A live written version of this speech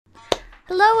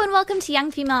Hello and welcome to Young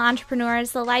Female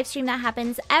Entrepreneurs, the live stream that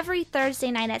happens every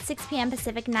Thursday night at 6 p.m.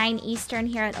 Pacific, 9 Eastern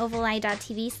here at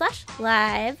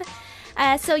ovali.tv/live.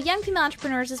 So Young Female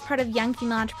Entrepreneurs is part of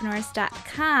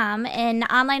youngfemaleentrepreneurs.com, an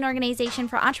online organization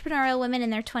for entrepreneurial women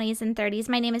in their 20s and 30s.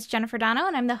 My name is Jennifer Dono,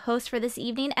 and I'm the host for this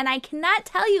evening, and I cannot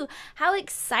tell you how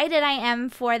excited I am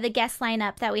for the guest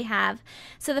lineup that we have.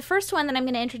 So the first one that I'm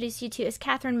going to introduce you to is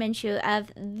Kathryn Minshew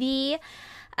of the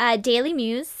Daily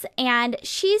Muse, and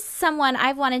she's someone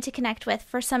I've wanted to connect with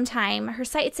for some time. Her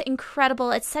site's incredible.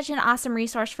 It's such an awesome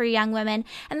resource for young women.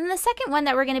 And then the second one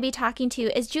that we're going to be talking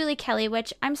to is Julie Kelly,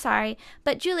 which I'm sorry,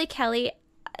 but Julie Kelly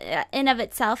in of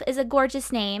itself is a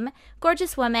gorgeous name,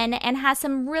 gorgeous woman, and has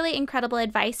some really incredible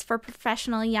advice for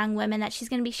professional young women that she's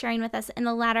going to be sharing with us in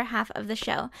the latter half of the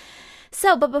show.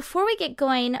 So, but before we get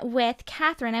going with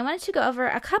Kathryn, I wanted to go over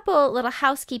a couple little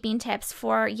housekeeping tips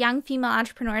for young female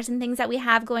entrepreneurs and things that we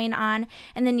have going on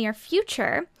in the near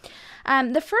future.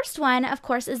 The first one, of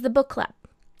course, is the book club.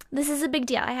 This is a big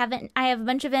deal. I have a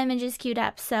bunch of images queued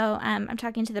up, so I'm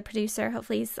talking to the producer.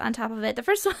 Hopefully he's on top of it. The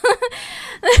first one,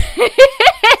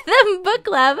 the book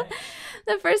club.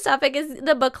 The first topic is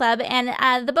the book club, and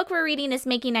the book we're reading is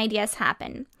Making Ideas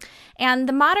Happen. And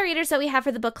the moderators that we have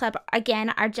for the book club,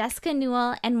 again, are Jessica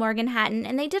Newell and Morgan Hatton,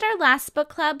 and they did our last book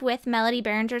club with Melody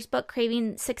Behringer's book,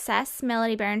 Craving Success.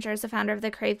 Melody Behringer is the founder of the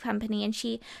Crave Company, and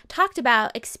she talked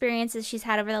about experiences she's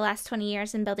had over the last 20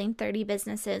 years in building 30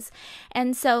 businesses.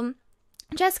 And so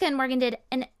Jessica and Morgan did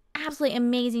an absolutely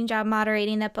amazing job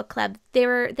moderating that book club.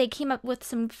 They came up with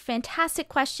some fantastic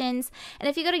questions, and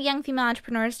if you go to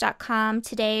youngfemaleentrepreneurs.com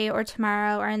today or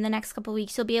tomorrow or in the next couple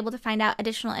weeks, you'll be able to find out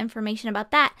additional information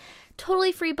about that.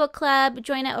 Totally free book club.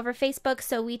 Join it over Facebook,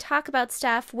 so we talk about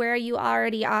stuff where you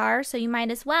already are, so you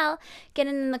might as well get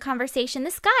in the conversation.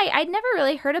 This guy, I'd never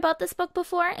really heard about this book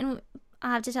before, and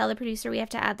I'll have to tell the producer we have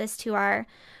to add this to our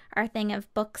thing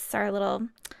of books, our little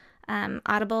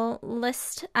Audible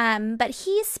list, but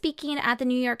he's speaking at the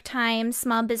New York Times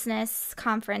Small Business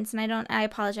Conference, and I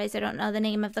apologize, I don't know the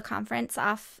name of the conference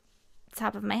off the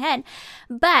top of my head,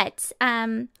 but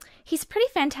he's pretty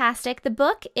fantastic. The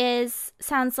book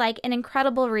sounds like an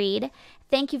incredible read.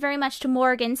 Thank you very much to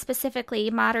Morgan, specifically,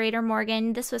 moderator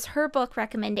Morgan. This was her book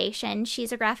recommendation.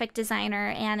 She's a graphic designer,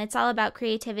 and it's all about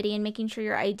creativity and making sure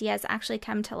your ideas actually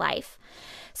come to life.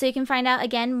 So you can find out,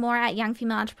 again, more at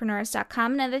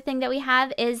youngfemaleentrepreneurs.com. Another thing that we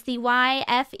have is the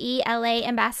YFELA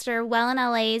ambassador, Well in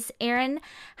LA's Erin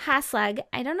Haslug.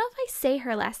 I don't know if I say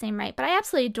her last name right, but I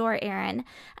absolutely adore Erin.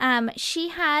 She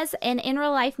has an in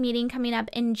real life meeting coming up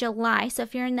in July. So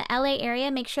if you're in the LA area,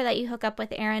 make sure that you hook up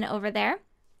with Erin over there.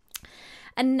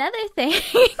 Another thing, I'm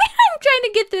trying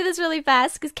to get through this really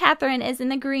fast because Kathryn is in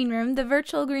the green room, the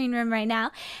virtual green room right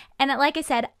now. And like I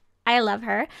said, I love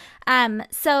her.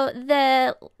 So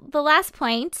the last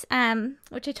point,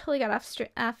 which I totally got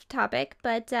off topic,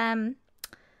 but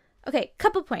okay,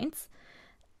 couple points.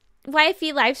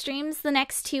 YFE live streams, the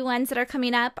next two ones that are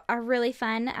coming up are really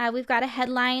fun. We've got a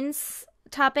headlines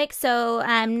topic. So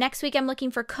next week I'm looking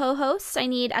for co-hosts. I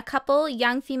need a couple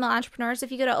young female entrepreneurs.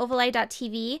 If you go to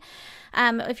ovali.tv,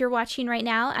 if you're watching right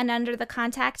now, and under the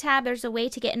contact tab, there's a way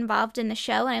to get involved in the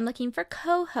show, and I'm looking for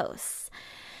co-hosts.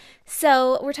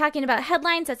 So we're talking about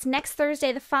headlines. That's next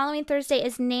Thursday. The following Thursday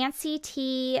is Nancy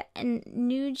T.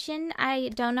 Nugent. I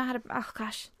don't know how to, oh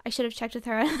gosh, I should have checked with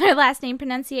her last name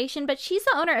pronunciation, but she's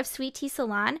the owner of Sweet Tea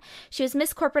Salon. She was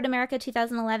Miss Corporate America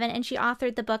 2011, and she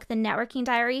authored the book, The Networking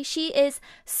Diary. She is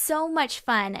so much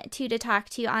fun to talk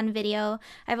to on video.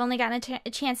 I've only gotten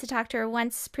a chance to talk to her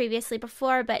once previously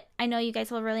before, but I know you guys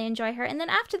will really enjoy her. And then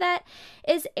after that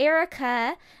is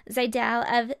Erica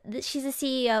Zaidel she's the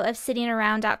CEO of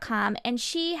sittingaround.com, and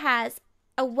she has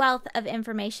a wealth of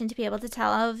information to be able to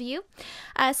tell all of you.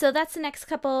 So that's the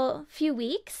next few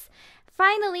weeks.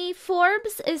 Finally,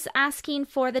 Forbes is asking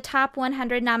for the top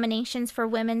 100 nominations for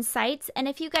women's sites, and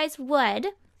if you guys would,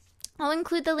 I'll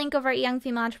include the link over at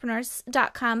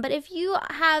youngfemaleentrepreneurs.com, but if you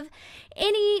have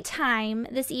any time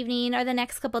this evening or the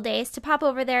next couple days to pop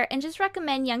over there and just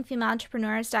recommend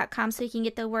youngfemaleentrepreneurs.com so you can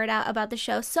get the word out about the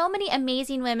show. So many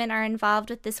amazing women are involved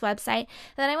with this website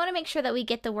that I want to make sure that we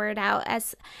get the word out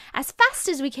as fast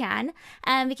as we can,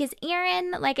 because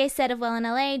Erin, like I said, of Well in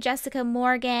LA, Jessica,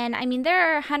 Morgan, I mean,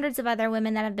 there are hundreds of other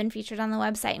women that have been featured on the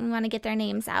website, and we want to get their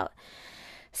names out.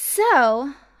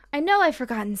 So I know I've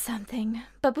forgotten something,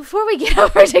 but before we get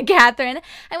over to Kathryn,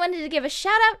 I wanted to give a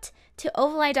shout out to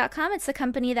ovaleye.com. It's the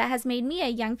company that has made me a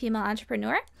young female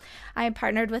entrepreneur. I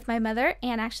partnered with my mother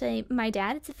and actually my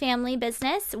dad. It's a family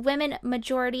business, women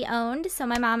majority owned. So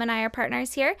my mom and I are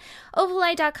partners here.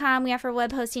 Ovaleye.com, we offer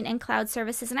web hosting and cloud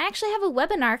services. And I actually have a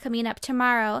webinar coming up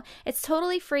tomorrow. It's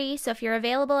totally free. So if you're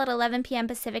available at 11 p.m.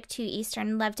 Pacific, 2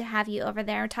 Eastern, love to have you over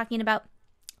there talking about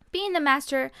being the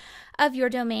master of your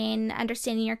domain,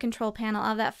 understanding your control panel,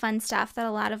 all that fun stuff that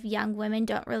a lot of young women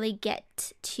don't really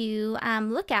get to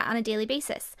look at on a daily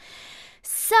basis.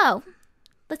 So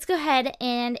let's go ahead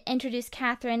and introduce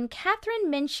Kathryn. Kathryn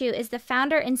Minshew is the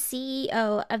founder and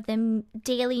CEO of the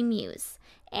Daily Muse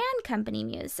and Company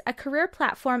Muse, a career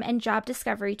platform and job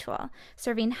discovery tool,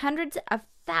 serving hundreds of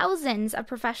thousands of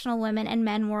professional women and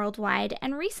men worldwide,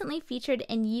 and recently featured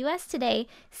in US Today,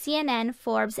 CNN,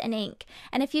 Forbes, and INC.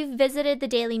 And if you've visited the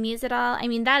Daily Muse at all, I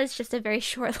mean, that is just a very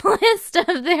short list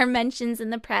of their mentions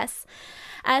in the press.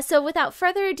 So without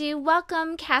further ado,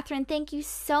 welcome, Kathryn. Thank you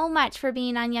so much for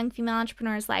being on Young Female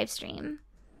Entrepreneurs Livestream.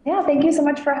 Yeah, thank you so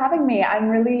much for having me. I'm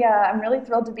really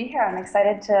thrilled to be here. I'm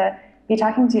excited to be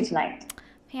talking to you tonight.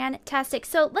 Fantastic.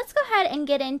 So let's go ahead and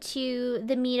get into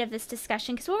the meat of this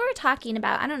discussion, because what we're talking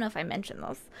about, I don't know if I mentioned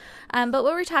this, but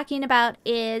what we're talking about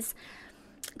is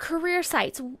career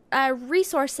sites,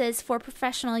 resources for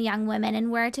professional young women,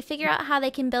 and where to figure out how they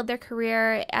can build their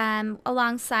career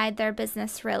alongside their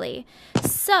business, really.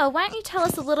 So why don't you tell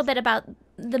us a little bit about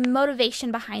the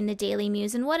motivation behind the Daily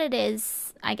Muse and what it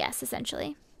is, I guess,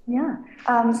 essentially. Yeah.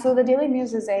 So the Daily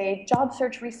Muse is a job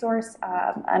search resource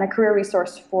and a career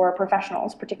resource for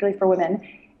professionals, particularly for women.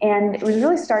 And it was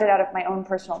really started out of my own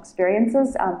personal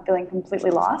experiences, feeling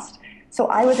completely lost. So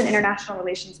I was an international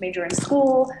relations major in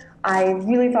school. I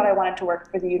really thought I wanted to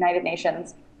work for the United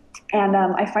Nations. And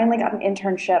I finally got an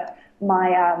internship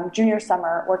my junior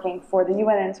summer working for the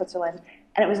UN in Switzerland.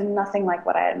 And it was nothing like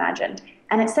what I had imagined.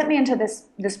 And it sent me into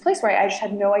this place where I just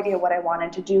had no idea what I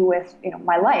wanted to do with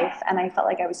my life, and I felt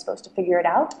like I was supposed to figure it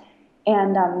out.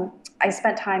 And I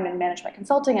spent time in management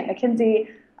consulting at McKinsey.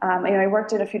 I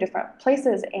worked at a few different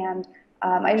places, and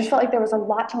I just felt like there was a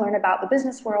lot to learn about the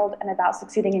business world and about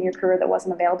succeeding in your career that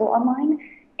wasn't available online.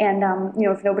 And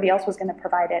if nobody else was going to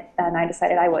provide it, then I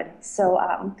decided I would. So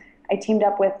I teamed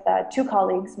up with two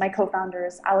colleagues, my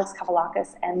co-founders, Alex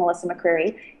Kavalakis and Melissa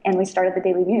McCreary, and we started the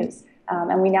Daily Muse.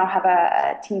 And we now have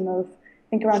a team of, I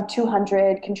think, around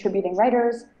 200 contributing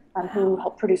writers who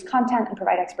help produce content and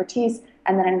provide expertise,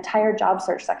 and then an entire job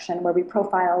search section where we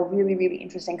profile really, really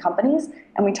interesting companies.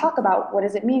 And we talk about what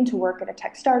does it mean to work at a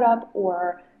tech startup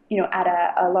or at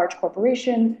a large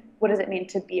corporation. What does it mean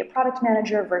to be a product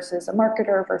manager versus a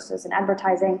marketer versus an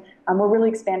advertising? We're really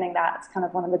expanding that. It's kind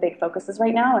of one of the big focuses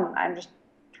right now, and I'm just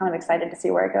kind of excited to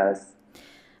see where it goes.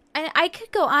 And I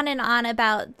could go on and on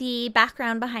about the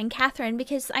background behind Kathryn,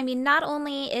 because, I mean, not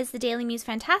only is the Daily Muse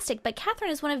fantastic, but Kathryn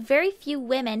is one of very few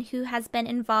women who has been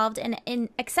involved and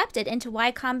accepted into Y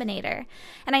Combinator.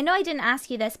 And I know I didn't ask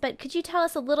you this, but could you tell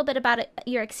us a little bit about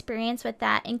your experience with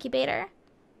that incubator?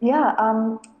 Yeah,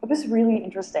 it was really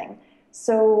interesting.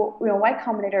 So, Y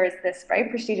Combinator is this very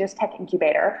prestigious tech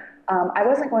incubator. I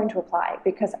wasn't going to apply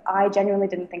because I genuinely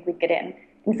didn't think we'd get in.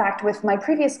 In fact, with my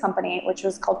previous company, which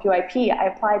was called PYP, I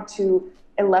applied to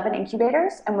 11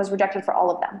 incubators and was rejected for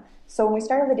all of them. So when we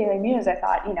started the Daily Muse, I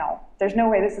thought, there's no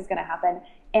way this is going to happen.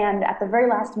 And at the very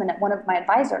last minute, one of my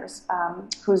advisors,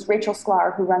 who's Rachel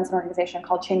Sklar, who runs an organization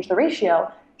called Change the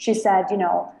Ratio, she said,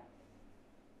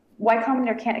 Y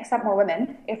Combinator can't accept more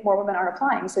women if more women aren't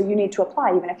applying, so you need to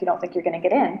apply even if you don't think you're going to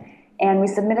get in. And we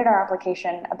submitted our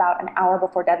application about an hour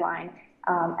before deadline,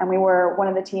 and we were one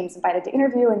of the teams invited to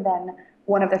interview, and then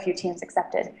one of the few teams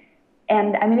accepted.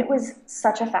 And I mean, it was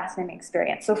such a fascinating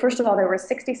experience. So first of all, there were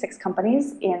 66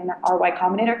 companies in our Y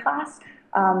Combinator class.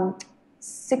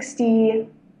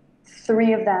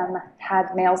 63 of them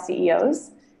had male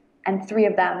CEOs, and 3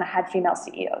 of them had female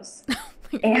CEOs.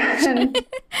 And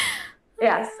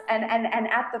yes, and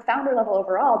at the founder level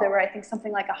overall, there were, I think,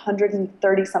 something like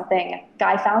 130-something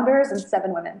guy founders and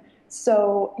 7 women.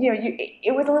 So,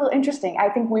 it was a little interesting. I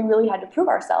think we really had to prove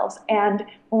ourselves. And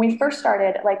when we first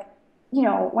started,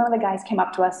 one of the guys came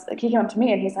up to us, he came up to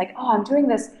me and he's like, I'm doing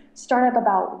this startup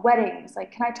about weddings.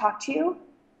 Can I talk to you?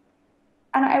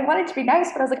 And I wanted to be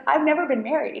nice, but I was like, I've never been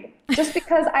married. Just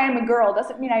because I am a girl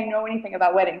doesn't mean I know anything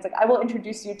about weddings. I will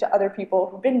introduce you to other people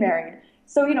who've been married.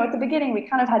 So, at the beginning, we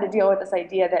kind of had to deal with this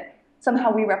idea that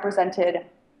somehow we represented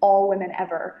all women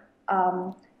ever.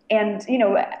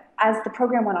 As the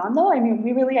program went on, though, I mean,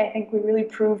 I think we really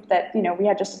proved that, we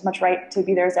had just as much right to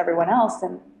be there as everyone else.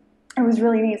 And it was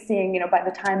really neat seeing, by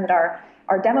the time that our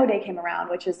demo day came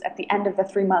around, which is at the end of the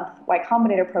 3-month Y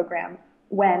Combinator program,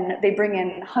 when they bring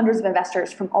in hundreds of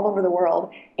investors from all over the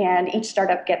world, and each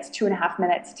startup gets 2.5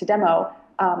 minutes to demo.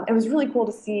 It was really cool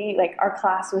to see, like, our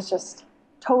class was just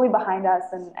totally behind us,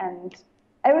 and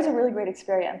it was a really great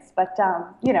experience. But,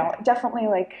 definitely,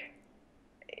 like,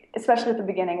 especially at the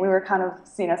beginning, we were kind of,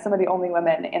 some of the only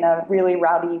women in a really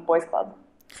rowdy boys club.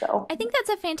 So I think that's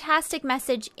a fantastic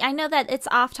message. I know that it's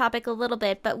off topic a little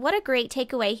bit, but what a great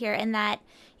takeaway here in that,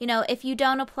 if you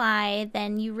don't apply,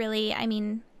 then you really,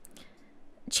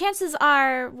 chances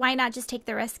are, why not just take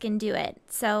the risk and do it?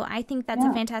 So I think that's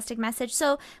a fantastic message.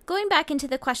 So going back into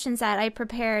the questions that I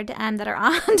prepared that are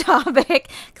on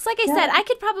topic, because like I said, I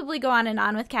could probably go on and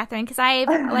on with Kathryn, because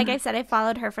like I said, I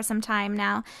followed her for some time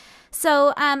now.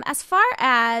 So as far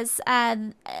as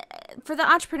for the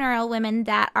entrepreneurial women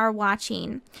that are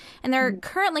watching and they're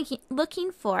currently looking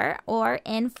for or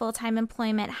in full-time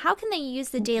employment, how can they use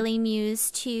the Daily Muse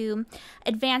to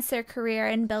advance their career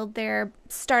and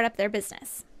start up their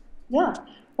business? Yeah.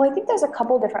 Well, I think there's a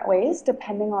couple different ways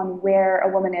depending on where a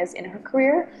woman is in her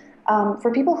career.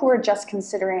 For people who are just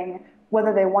considering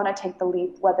whether they want to take the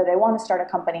leap, whether they want to start a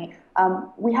company,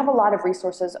 we have a lot of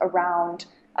resources around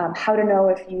how to know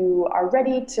if you are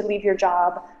ready to leave your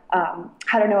job,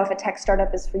 how to know if a tech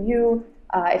startup is for you,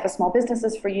 if a small business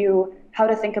is for you, how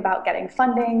to think about getting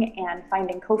funding and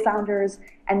finding co-founders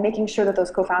and making sure that those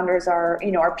co-founders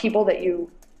are people that you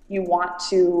want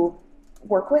to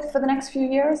work with for the next few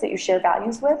years, that you share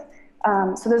values with.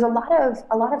 So there's a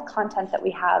lot of content that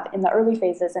we have in the early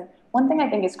phases. And one thing I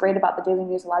think is great about the Daily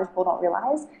Muse, a lot of people don't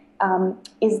realize,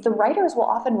 is the writers will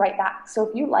often write back. So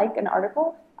if you like an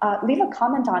article, leave a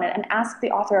comment on it and ask the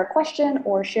author a question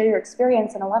or share your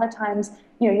experience. And a lot of times,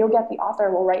 you'll get the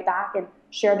author will write back and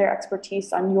share their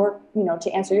expertise on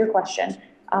to answer your question.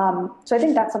 So I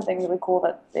think that's something really cool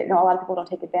that a lot of people don't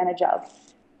take advantage of.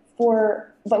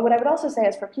 But what I would also say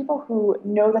is for people who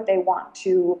know that they want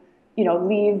to,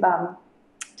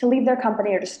 leave their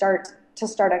company or to start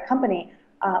a company,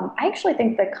 I actually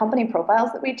think the company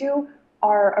profiles that we do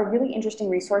are a really interesting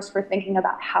resource for thinking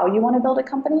about how you want to build a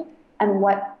company and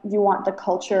what you want the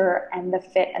culture and the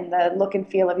fit and the look and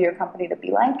feel of your company to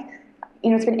be like.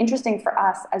 It's been interesting for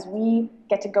us as we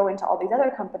get to go into all these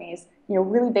other companies,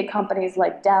 really big companies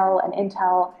like Dell and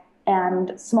Intel,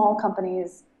 and small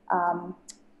companies,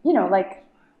 like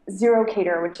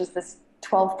ZeroCater, which is this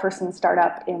 12-person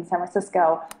startup in San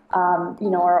Francisco,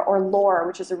 or Lore,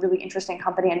 which is a really interesting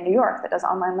company in New York that does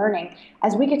online learning.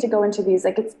 As we get to go into these,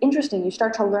 it's interesting. You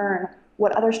start to learn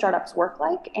what other startups work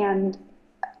like, and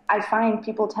I find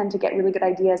people tend to get really good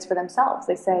ideas for themselves.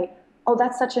 They say, oh,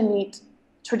 that's such a neat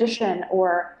tradition,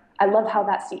 or I love how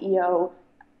that CEO,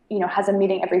 has a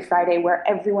meeting every Friday where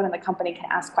everyone in the company can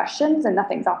ask questions and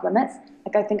nothing's off limits.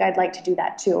 I think I'd like to do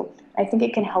that too. I think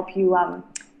it can help you,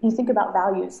 you think about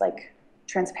values like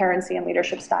transparency and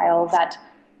leadership style that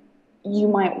you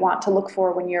might want to look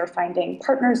for when you're finding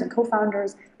partners and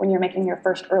co-founders, when you're making your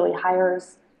first early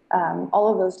hires, all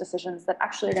of those decisions that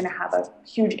actually are going to have a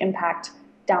huge impact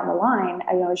down the line,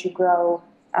 as you grow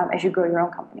your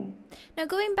own company. Now,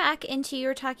 going back into, you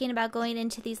were talking about going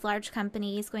into these large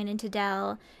companies, going into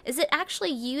Dell. Is it actually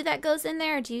you that goes in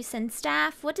there, or do you send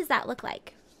staff? What does that look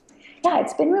like? Yeah,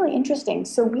 it's been really interesting.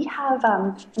 So we have,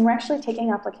 and we're actually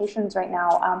taking applications right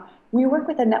now. We work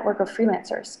with a network of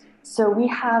freelancers. So we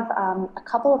have a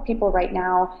couple of people right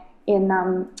now in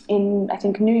I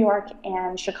think New York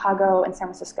and Chicago and San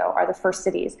Francisco are the first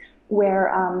cities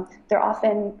where they're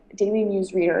often Daily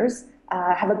Muse readers,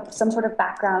 have some sort of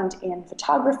background in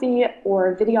photography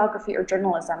or videography or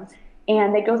journalism,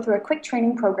 and they go through a quick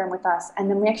training program with us, and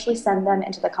then we actually send them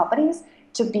into the companies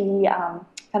to be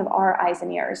kind of our eyes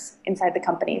and ears inside the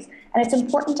companies. And it's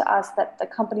important to us that the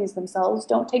companies themselves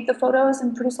don't take the photos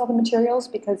and produce all the materials,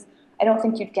 because I don't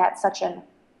think you'd get such an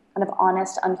kind of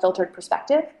honest, unfiltered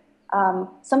perspective.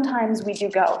 Sometimes we do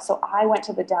go. So I went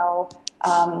to Dell,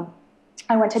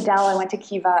 I went to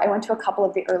Kiva, I went to a couple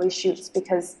of the early shoots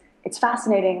because it's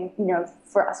fascinating,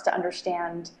 for us to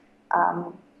understand,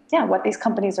 what these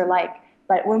companies are like.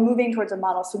 But we're moving towards a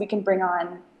model so we can bring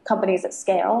on companies at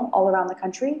scale all around the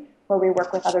country, where we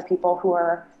work with other people who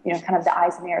are, kind of the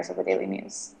eyes and ears of the Daily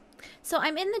Muse. So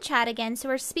I'm in the chat again. So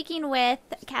we're speaking with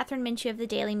Kathryn Minshew of the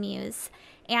Daily Muse,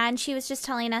 and she was just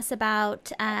telling us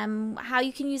about how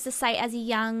you can use the site as a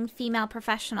young female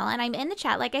professional. And I'm in the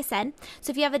chat, like I said.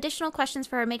 So if you have additional questions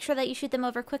for her, make sure that you shoot them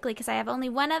over quickly, because I have only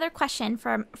one other question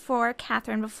for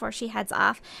Kathryn before she heads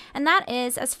off. And that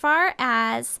is, as far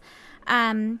as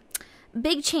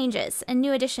big changes and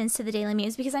new additions to the Daily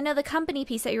Muse, because I know the company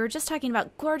piece that you were just talking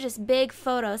about, gorgeous big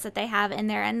photos that they have in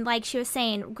there, and like she was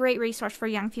saying, great resource for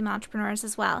young female entrepreneurs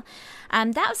as well.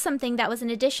 That was something that was an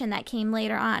addition that came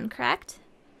later on, correct?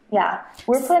 Yeah,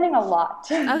 we're planning a lot.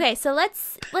 Okay, so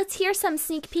let's hear some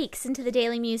sneak peeks into the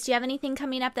Daily Muse. Do you have anything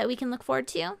coming up that we can look forward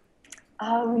to?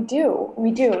 We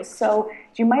do. So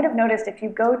you might have noticed if you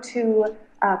go to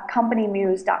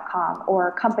companymuse.com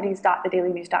or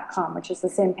companies.thedailymuse.com, which is the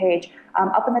same page,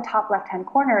 up in the top left-hand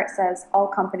corner it says all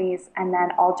companies and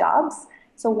then all jobs.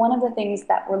 So one of the things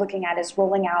that we're looking at is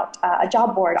rolling out a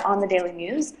job board on the Daily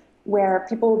Muse where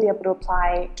people will be able to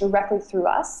apply directly through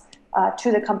us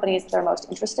to the companies they're most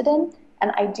interested in.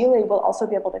 And ideally, we'll also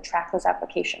be able to track those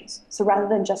applications. So rather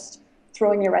than just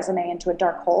throwing your resume into a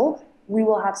dark hole, we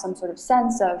will have some sort of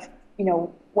sense of,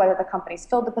 whether the company's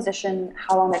filled the position,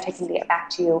 how long they're taking to get back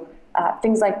to you,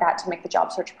 things like that to make the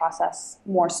job search process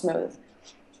more smooth.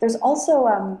 There's also,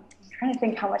 I'm trying to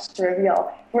think how much to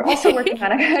reveal. We're also working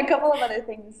on a couple of other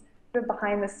things sort of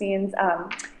behind the scenes.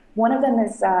 One of them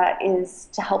is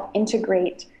to help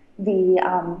integrate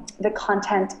the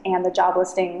content and the job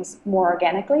listings more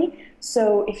organically.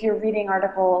 So if you're reading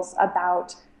articles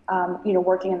about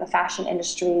working in the fashion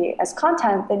industry as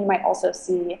content, then you might also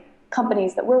see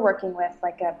companies that we're working with,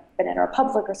 like a Banana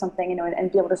Republic or something,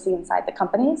 and be able to see inside the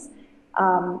companies.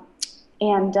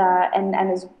 And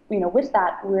as with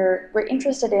that, we're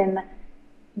interested in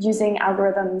using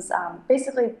algorithms,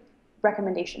 basically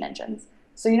recommendation engines.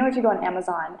 So if you go on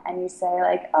Amazon and you say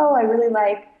like, oh, I really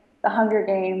like The Hunger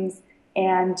Games,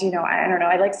 and I don't know,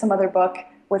 I like some other book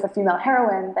with a female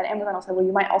heroine, then Amazon will say, well,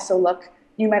 you might also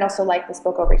like this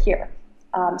book over here.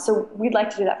 So we'd like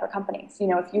to do that for companies.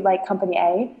 If you like company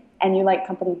A and you like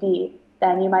company B,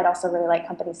 then you might also really like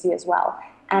company C as well.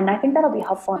 And I think that'll be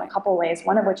helpful in a couple of ways,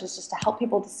 one of which is just to help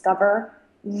people discover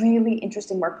really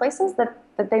interesting workplaces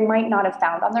that they might not have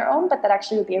found on their own, but that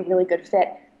actually would be a really good fit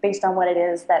based on what it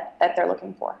is that they're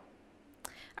looking for.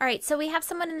 All right, so we have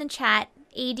someone in the chat,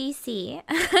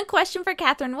 ADC. Question for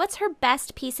Kathryn. What's her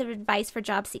best piece of advice for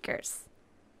job seekers?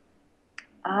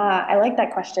 I like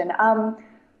that question.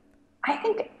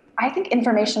 I think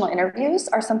informational interviews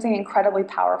are something incredibly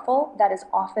powerful that is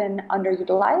often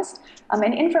underutilized.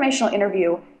 An informational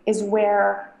interview is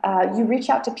where you reach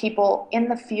out to people in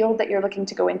the field that you're looking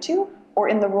to go into or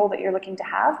in the role that you're looking to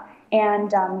have,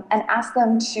 and ask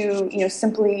them to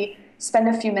simply spend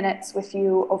a few minutes with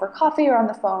you over coffee or on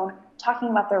the phone talking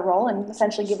about their role and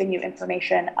essentially giving you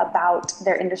information about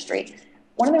their industry.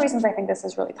 One of the reasons I think this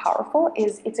is really powerful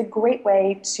is it's a great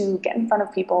way to get in front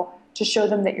of people, to show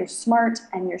them that you're smart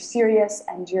and you're serious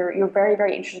and you're very,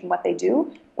 very interested in what they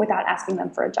do without asking them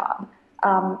for a job.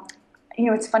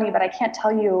 It's funny, but I can't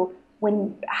tell you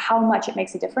how much it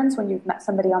makes a difference when you've met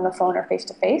somebody on the phone or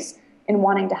face-to-face in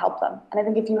wanting to help them. And I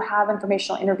think if you have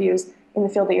informational interviews in the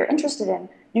field that you're interested in,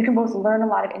 you can both learn a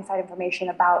lot of inside information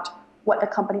about what the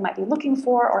company might be looking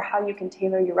for or how you can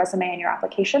tailor your resume and your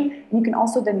application. And you can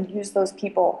also then use those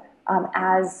people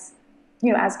as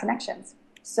connections.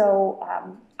 So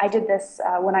I did this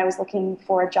when I was looking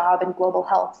for a job in global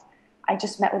health. I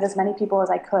just met with as many people as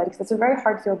I could because it's a very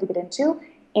hard field to get into.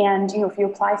 And if you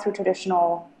apply through the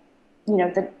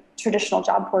traditional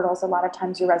job portals, a lot of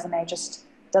times your resume just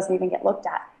doesn't even get looked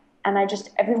at. And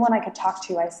everyone I could talk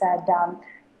to, I said,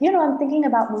 I'm thinking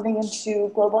about moving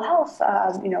into global health.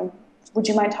 Would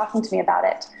you mind talking to me about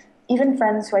it? Even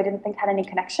friends who I didn't think had any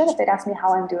connection, if they'd ask me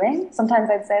how I'm doing, sometimes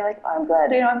I'd say like, oh, I'm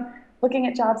good. I'm looking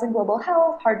at jobs in global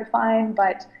health, hard to find,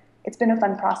 but it's been a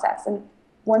fun process. And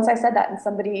once I said that and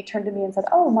somebody turned to me and said,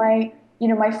 oh, my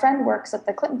friend works at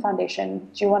the Clinton Foundation.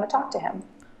 Do you want to talk to him?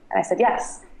 And I said,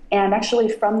 yes. And actually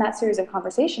from that series of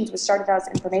conversations, which started out as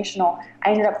informational,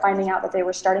 I ended up finding out that they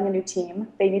were starting a new team.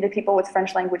 They needed people with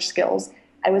French language skills.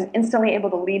 I was instantly able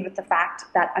to lead with the fact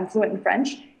that I'm fluent in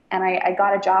French, and I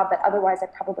got a job that otherwise I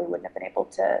probably wouldn't have been able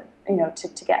to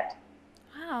get.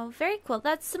 Wow, very cool.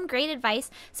 That's some great advice.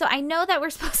 So I know that we're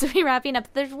supposed to be wrapping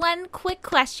up. There's one quick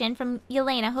question from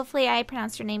Yelena. Hopefully I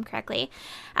pronounced your name correctly.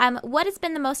 What has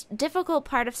been the most difficult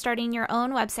part of starting your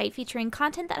own website featuring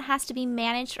content that has to be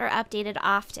managed or updated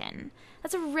often?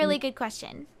 That's a really good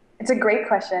question. It's a great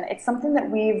question. It's something that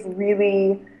we've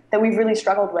really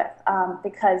struggled with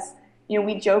because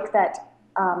we joke that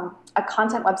a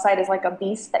content website is like a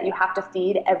beast that you have to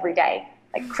feed every day.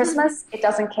 Like Christmas, it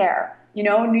doesn't care.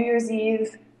 New Year's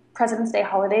Eve, President's Day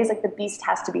holidays, like the beast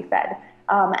has to be fed.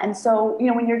 And so,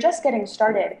 when you're just getting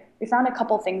started, we found a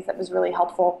couple things that was really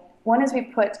helpful. One is we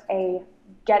put a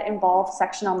get involved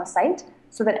section on the site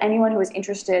so that anyone who is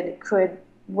interested could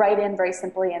write in very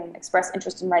simply and express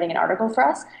interest in writing an article for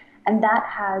us. And that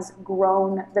has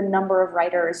grown the number of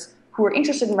writers who are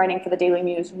interested in writing for the Daily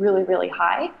Muse really, really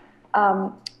high.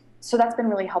 So that's been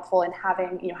really helpful in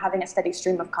having a steady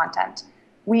stream of content.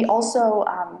 We also,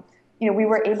 we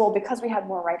were able, because we had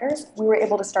more writers, we were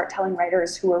able to start telling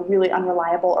writers who were really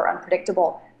unreliable or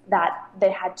unpredictable that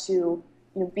they had to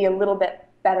be a little bit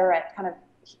better at kind of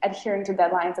adhering to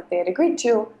deadlines that they had agreed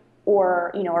to,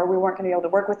 or we weren't going to be able to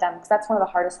work with them, because that's one of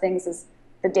the hardest things is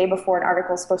the day before an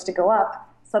article is supposed to go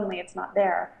up, suddenly it's not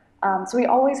there. So we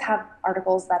always have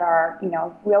articles that are,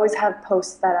 we always have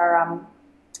posts that are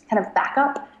kind of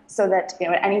backup, so that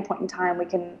at any point in time we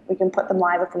can put them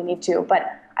live if we need to. But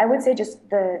I would say just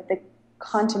the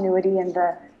continuity and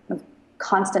the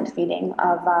constant feeding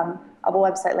of a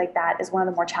website like that is one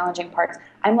of the more challenging parts.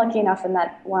 I'm lucky enough in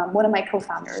that one of my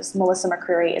co-founders, Melissa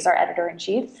McCreary, is our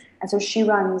editor-in-chief, and so she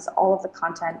runs all of the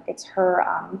content. It's her,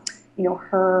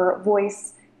 her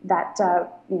voice that kind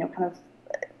of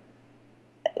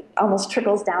almost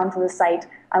trickles down to the site.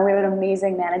 We have an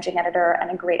amazing managing editor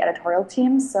and a great editorial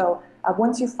team. So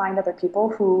once you find other people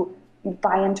who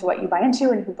buy into what you buy into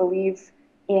and who believe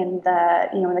in the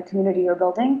in the community you're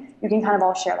building, you can kind of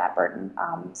all share that burden.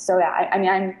 So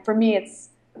yeah,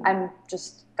 I'm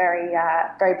just very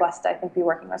very blessed, I think, to be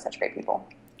working with such great people.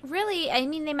 Really, I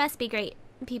mean, they must be great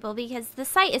people, because the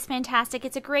site is fantastic.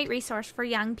 It's a great resource for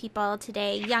young people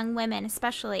today, young women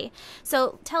especially.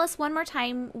 So tell us one more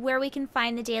time where we can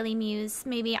find the Daily Muse,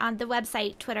 maybe on the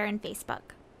website, Twitter, and Facebook.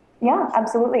 Yeah,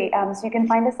 absolutely. So you can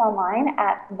find us online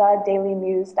at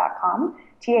thedailymuse.com,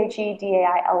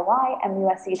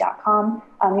 TheDailymuse.com.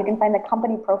 You can find the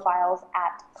company profiles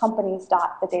at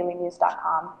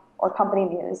companies.thedailymuse.com or Company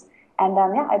Muse. And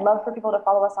I'd love for people to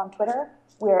follow us on Twitter.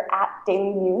 We're at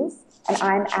Daily Muse, and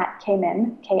I'm at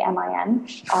Kmin, Kmin.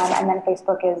 And then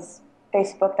Facebook is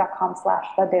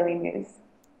facebook.com/thedailymuse.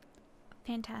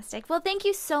 Fantastic. Well, thank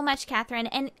you so much, Kathryn.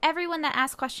 And everyone that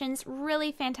asked questions,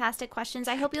 really fantastic questions.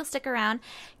 I hope you'll stick around.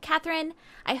 Kathryn,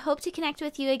 I hope to connect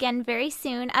with you again very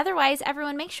soon. Otherwise,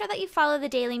 everyone, make sure that you follow the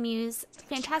Daily Muse.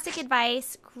 Fantastic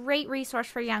advice, great resource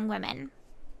for young women.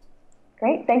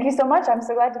 Great. Thank you so much. I'm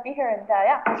so glad to be here. And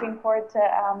looking forward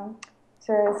to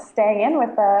staying in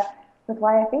with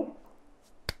YFE.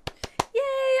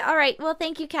 Yay! All right. Well,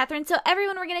 thank you, Kathryn. So,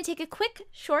 everyone, we're going to take a quick,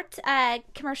 short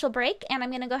commercial break, and I'm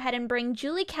going to go ahead and bring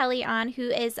Julie Kelly on, who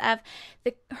is of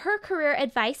her career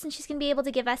advice, and she's going to be able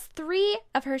to give us 3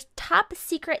 of her top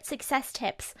secret success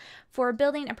tips for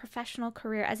building a professional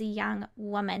career as a young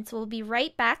woman. So, we'll be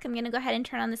right back. I'm going to go ahead and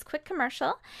turn on this quick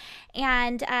commercial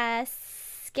and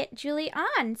get Julie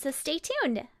on. So, stay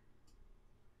tuned.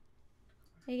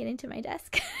 Are you getting to my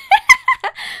desk?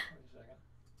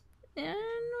 And 1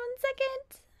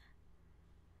 second.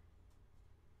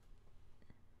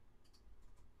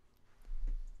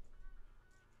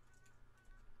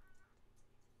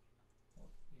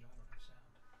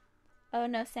 Oh,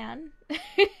 no sound.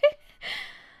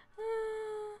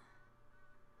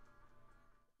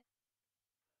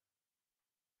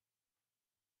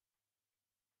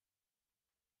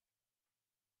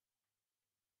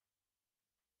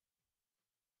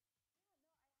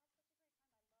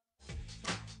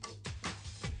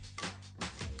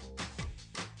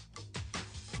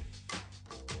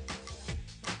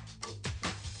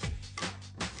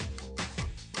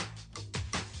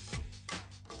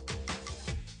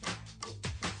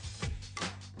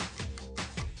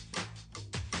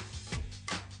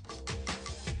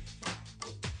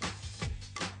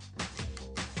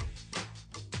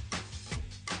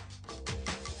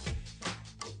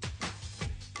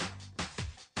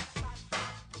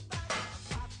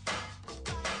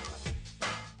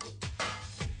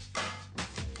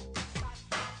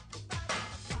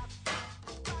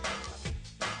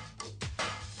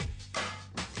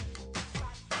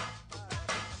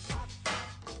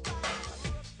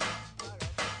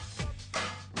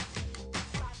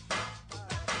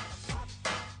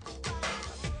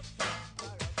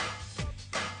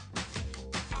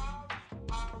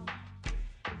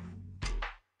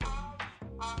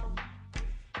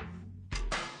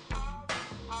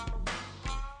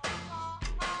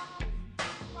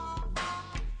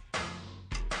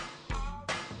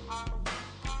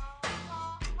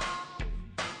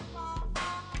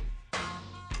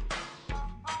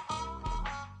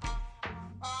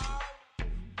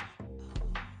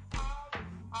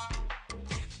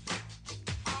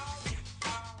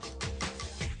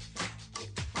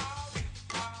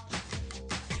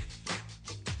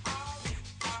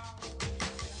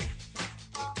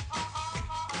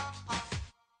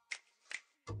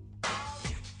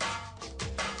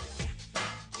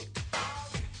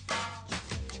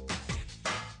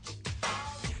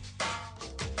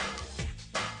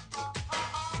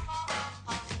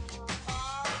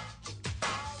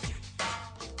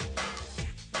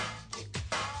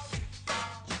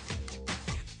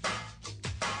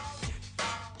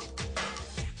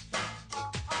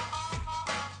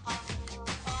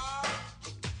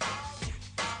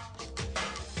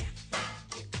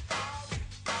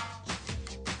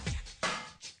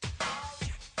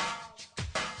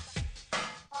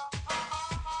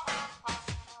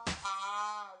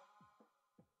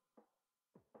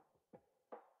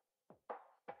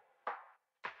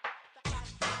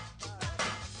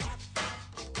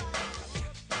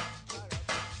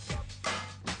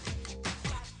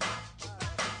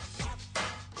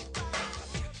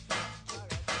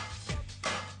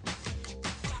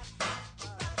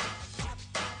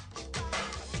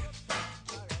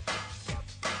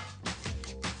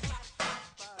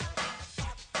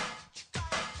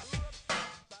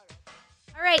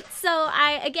 right, so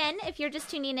again, if you're just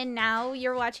tuning in now,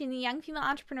 you're watching the Young Female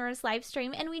Entrepreneurs live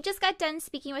stream, and we just got done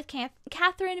speaking with Kathryn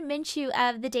Minshew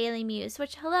of the Daily Muse,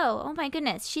 which, hello, oh my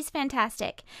goodness, she's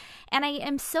fantastic. And I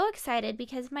am so excited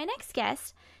because my next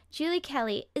guest, Julie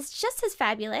Kelly, is just as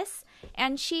fabulous,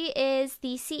 and she is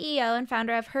the CEO and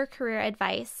founder of Her Career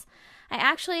Advice. I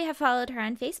actually have followed her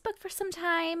on Facebook for some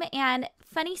time, and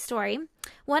funny story,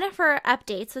 one of her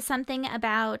updates was something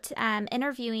about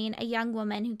interviewing a young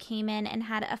woman who came in and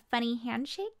had a funny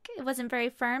handshake. It wasn't very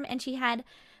firm, and she had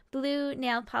blue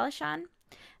nail polish on.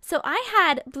 So I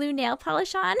had blue nail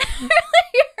polish on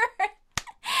earlier,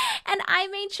 and I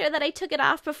made sure that I took it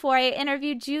off before I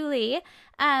interviewed Julie.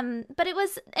 But it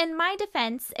was, in my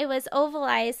defense, it was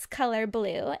ovalized color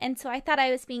blue, and so I thought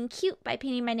I was being cute by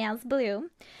painting my nails blue.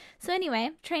 So anyway,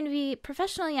 trying to be a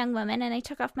professional young woman, and I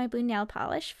took off my blue nail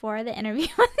polish for the interview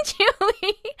with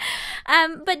Julie.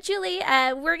 But Julie,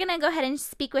 we're going to go ahead and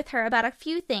speak with her about a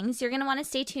few things. You're going to want to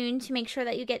stay tuned to make sure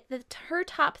that you get her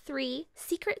top 3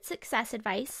 secret success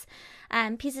advice,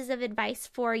 pieces of advice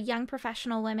for young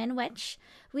professional women, which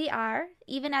we are.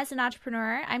 Even as an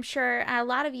entrepreneur, I'm sure a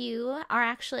lot of you are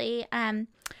actually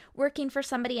working for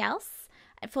somebody else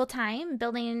full-time,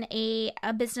 building a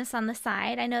business on the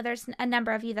side. I know there's a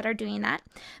number of you that are doing that.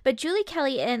 But Julie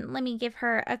Kelly, and let me give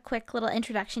her a quick little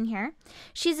introduction here.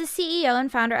 She's the CEO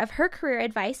and founder of Her Career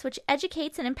Advice, which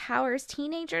educates and empowers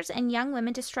teenagers and young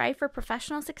women to strive for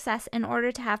professional success in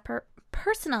order to have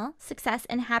personal success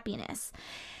and happiness.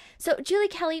 So, Julie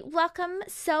Kelly, welcome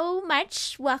so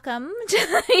much. Welcome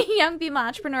to the Young Female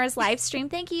Entrepreneurs live stream.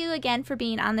 Thank you again for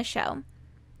being on the show.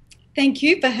 Thank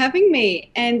you for having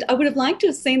me. And I would have liked to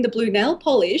have seen the blue nail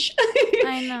polish.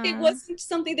 I know. It wasn't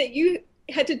something that you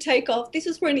had to take off. This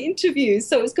was for an interview,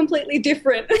 so it was completely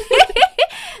different.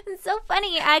 It's so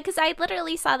funny because I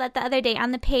literally saw that the other day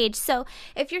on the page. So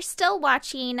if you're still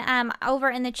watching over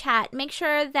in the chat, make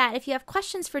sure that if you have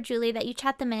questions for Julie that you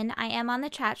chat them in. I am on the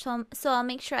chat, so I'll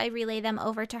make sure I relay them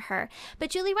over to her. But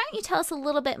Julie, why don't you tell us a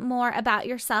little bit more about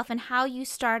yourself and how you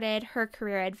started Her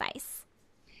Career Advice?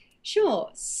 Sure.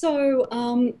 So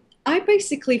I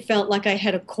basically felt like I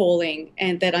had a calling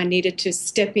and that I needed to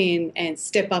step in and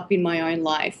step up in my own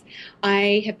life.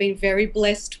 I have been very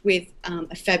blessed with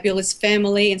a fabulous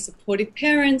family and supportive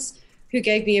parents who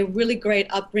gave me a really great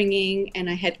upbringing, and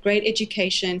I had great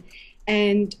education.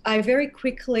 And I very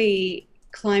quickly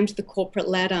climbed the corporate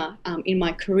ladder in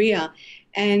my career.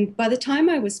 And by the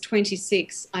time I was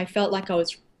 26, I felt like I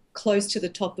was close to the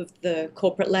top of the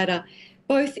corporate ladder,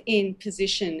 both in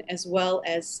position as well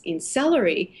as in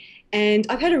salary. And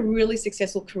I've had a really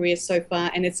successful career so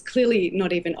far, and it's clearly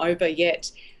not even over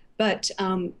yet. But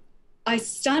I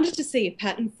started to see a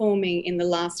pattern forming in the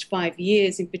last 5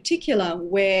 years in particular,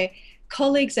 where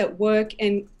colleagues at work,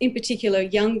 and in particular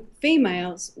young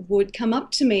females, would come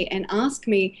up to me and ask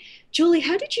me, Julie,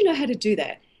 how did you know how to do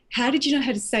that? How did you know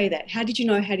how to say that? How did you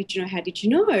know? How did you know? How did you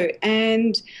know?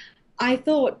 And I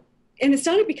thought, and it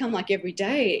started to become like every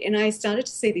day, and I started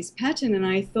to see this pattern, and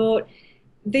I thought,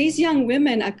 these young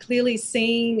women are clearly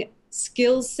seeing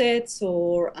skill sets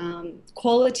or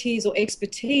qualities or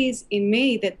expertise in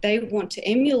me that they want to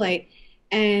emulate.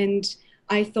 And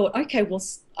I thought, okay, well,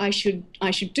 I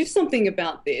should do something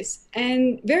about this.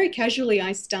 And very casually,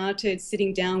 I started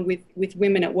sitting down with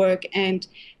women at work, and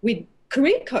we'd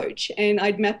career coach, and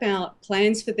I'd map out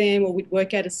plans for them, or we'd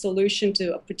work out a solution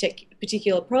to a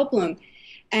particular problem.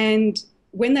 And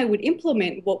when they would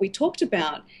implement what we talked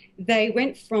about, they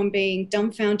went from being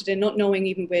dumbfounded and not knowing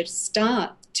even where to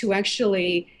start to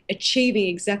actually achieving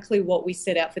exactly what we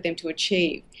set out for them to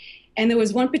achieve. And there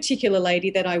was one particular lady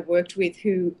that I worked with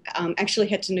who actually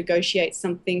had to negotiate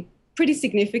something pretty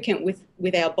significant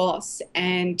with our boss,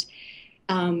 and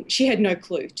she had no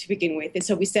clue to begin with. And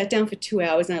so we sat down for 2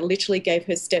 hours, and I literally gave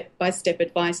her step-by-step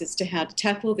advice as to how to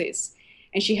tackle this.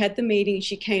 And she had the meeting,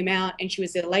 she came out, and she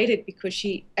was elated because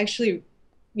she actually,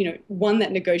 won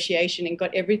that negotiation and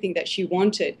got everything that she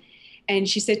wanted. And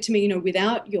she said to me,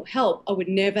 without your help, I would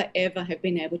never, ever have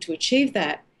been able to achieve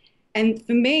that. And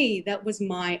for me, that was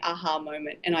my aha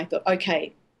moment. And I thought,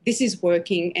 okay, this is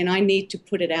working, and I need to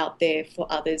put it out there for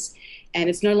others. And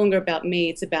it's no longer about me,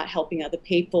 it's about helping other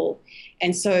people.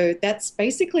 And so that's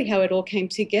basically how it all came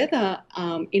together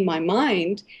in my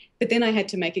mind. But then I had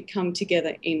to make it come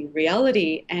together in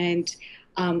reality. And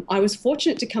I was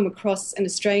fortunate to come across an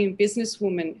Australian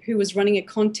businesswoman who was running a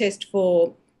contest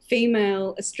for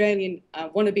female Australian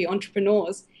wannabe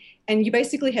entrepreneurs. And you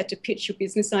basically had to pitch your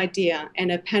business idea,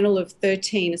 and a panel of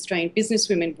 13 Australian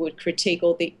businesswomen would critique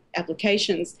all the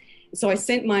applications. So I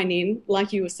sent mine in,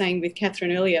 like you were saying with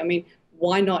Kathryn earlier. I mean,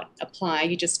 why not apply?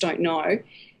 You just don't know.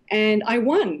 and I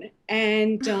won,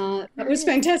 and that was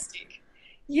fantastic.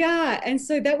 Yeah, and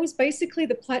so that was basically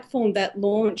the platform that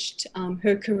launched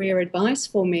her career advice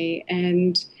for me,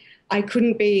 and I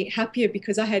couldn't be happier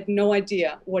because I had no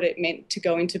idea what it meant to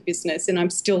go into business, and I'm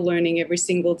still learning every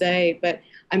single day. But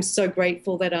I'm so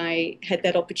grateful that I had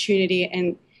that opportunity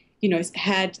and,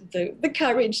 had the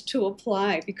courage to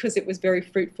apply because it was very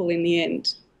fruitful in the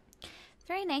end.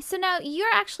 Very nice. So now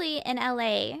you're actually in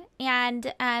LA,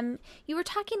 and you were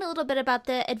talking a little bit about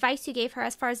the advice you gave her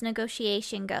as far as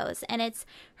negotiation goes, and it's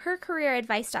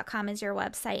hercareeradvice.com is your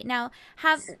website. Now,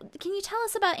 can you tell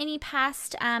us about any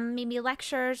past maybe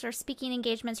lectures or speaking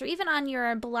engagements, or even on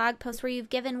your blog post where you've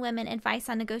given women advice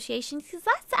on negotiations? Because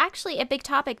that's actually a big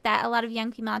topic that a lot of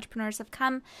young female entrepreneurs have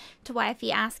come to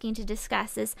YFE asking to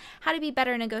discuss, is how to be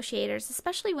better negotiators,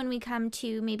 especially when we come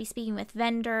to maybe speaking with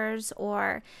vendors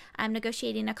or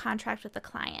negotiating a contract with a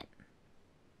client.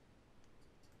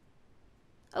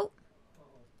 Oh,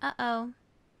 uh-oh.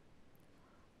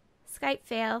 Skype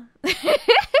fail.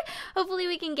 Hopefully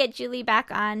we can get Julie back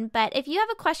on. But if you have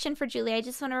a question for Julie, I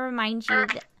just want to remind you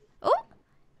that... Oh,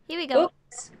 here we go.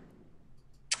 Oops.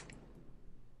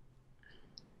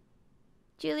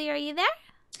 Julie, are you there?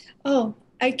 Oh,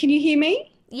 can you hear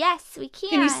me? Yes, we can.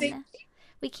 Can you see?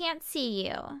 We can't see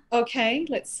you. Okay,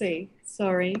 let's see.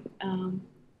 Sorry.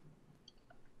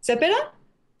 Is that better?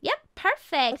 Yep,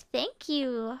 perfect. Thank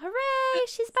you. Hooray,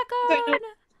 she's back on.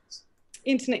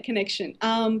 Internet connection.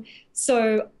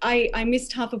 So I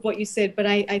missed half of what you said, but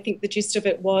I think the gist of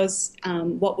it was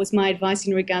what was my advice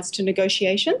in regards to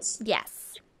negotiations?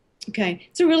 Yes. Okay,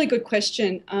 it's a really good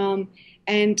question.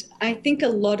 And I think a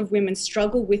lot of women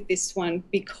struggle with this one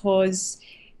because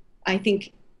I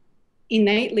think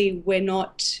innately we're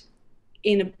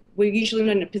usually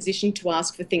not in a position to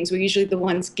ask for things. We're usually the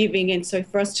ones giving, and so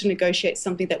for us to negotiate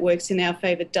something that works in our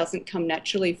favor doesn't come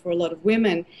naturally for a lot of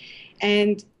women.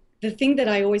 And the thing that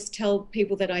I always tell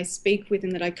people that I speak with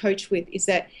and that I coach with is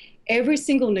that every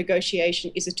single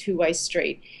negotiation is a two-way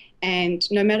street. And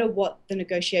no matter what the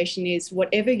negotiation is,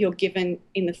 whatever you're given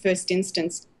in the first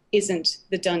instance isn't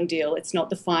the done deal. It's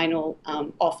not the final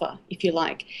offer, if you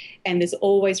like. And there's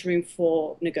always room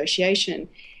for negotiation.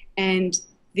 And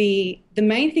the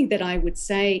main thing that I would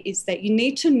say is that you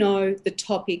need to know the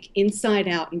topic inside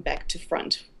out and back to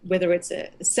front, whether it's a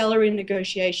salary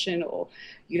negotiation or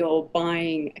you're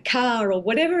buying a car or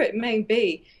whatever it may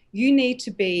be. You need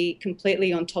to be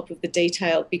completely on top of the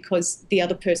detail because the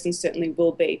other person certainly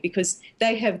will be, because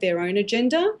they have their own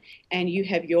agenda and you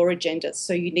have your agenda.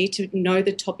 So you need to know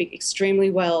the topic extremely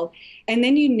well. And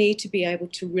then you need to be able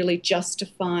to really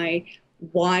justify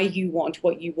why you want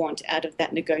what you want out of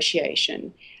that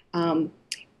negotiation.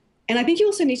 And I think you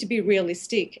also need to be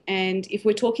realistic. And if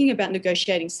we're talking about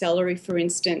negotiating salary, for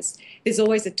instance, there's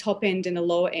always a top end and a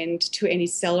lower end to any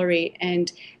salary,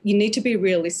 and you need to be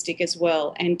realistic as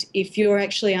well. And if you're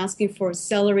actually asking for a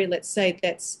salary, let's say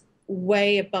that's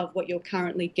way above what you're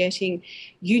currently getting,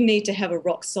 you need to have a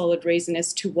rock solid reason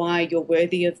as to why you're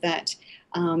worthy of that.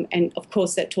 And of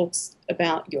course, that talks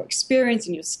about your experience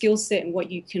and your skill set and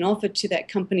what you can offer to that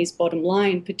company's bottom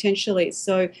line potentially.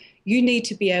 So you need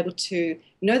to be able to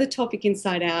know the topic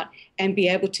inside out and be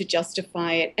able to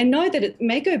justify it and know that it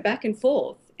may go back and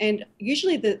forth. And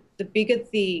usually the bigger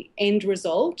the end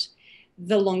result,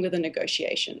 the longer the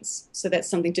negotiations. So that's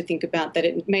something to think about, that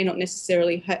it may not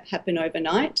necessarily happen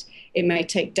overnight. It may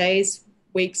take days,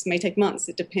 weeks, may take months.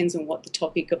 It depends on what the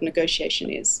topic of negotiation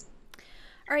is.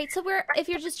 All right, so if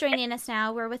you're just joining us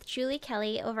now, we're with Julie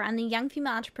Kelly over on the Young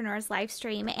Female Entrepreneurs live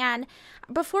stream. And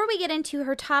before we get into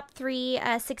her top 3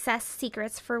 success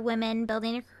secrets for women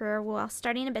building a career while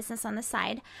starting a business on the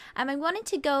side, I wanted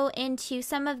to go into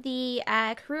some of the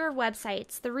career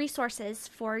websites, the resources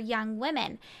for young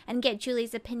women, and get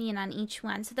Julie's opinion on each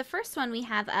one. So the first one we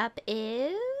have up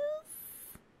is...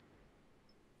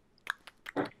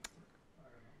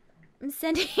 I'm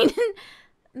sending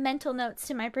mental notes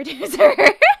to my producer.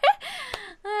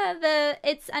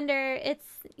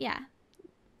 Yeah,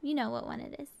 you know what one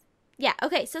it is. Yeah,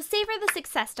 okay, so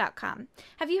savorthesuccess.com.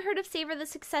 Have you heard of Savor the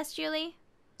Success, Julie?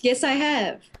 Yes, I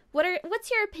have.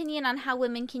 What's your opinion on how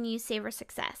women can use Savor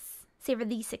Success? Savor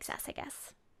the Success, I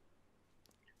guess.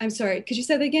 I'm sorry, could you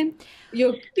say that again?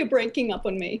 You're breaking up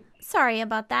on me. Sorry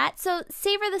about that. So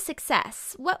Savor the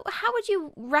Success. How would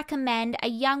you recommend a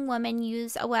young woman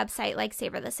use a website like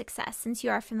Savor the Success, since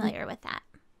you are familiar with that?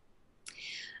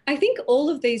 I think all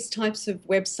of these types of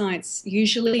websites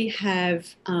usually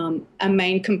have a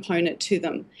main component to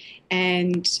them.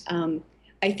 And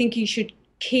I think you should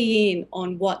key in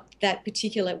on what that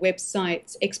particular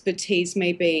website's expertise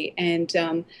may be.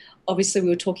 And obviously we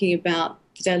were talking about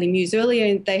the Daily Muse earlier,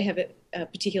 and they have a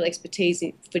particular expertise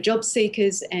for job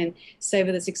seekers, and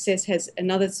Savor the Success has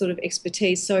another sort of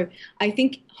expertise. So I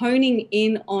think honing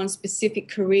in on specific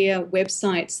career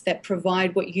websites that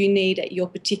provide what you need at your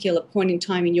particular point in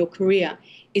time in your career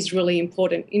is really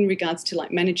important in regards to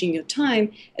like managing your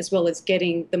time as well as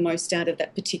getting the most out of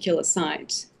that particular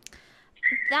site.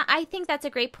 I think that's a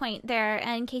great point there,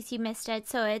 in case you missed it.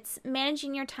 So it's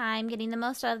managing your time, getting the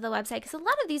most out of the website, because a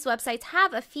lot of these websites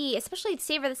have a fee, especially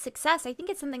Savor the Success. I think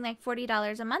it's something like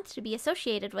 $40 a month to be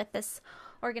associated with this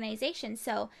organization.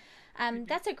 So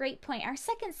that's a great point. Our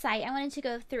second site, I wanted to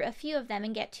go through a few of them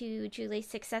and get to Julie's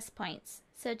success points.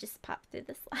 So just pop through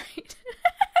the slide.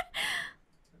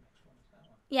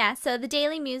 Yeah, so the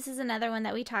Daily Muse is another one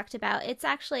that we talked about. It's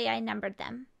actually, I numbered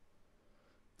them.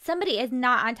 Somebody is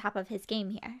not on top of his game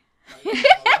here. 11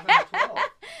 or 12.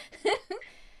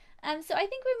 So I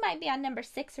think we might be on number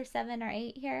 6 or 7 or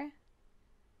 8 here.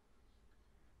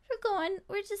 We're going.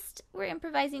 We're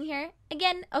improvising here.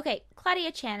 Again, okay,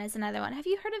 Claudia Chan is another one. Have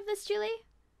you heard of this, Julie?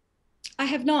 I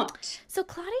have not. So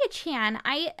Claudia Chan,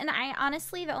 I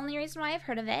honestly, the only reason why I've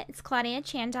heard of it, it's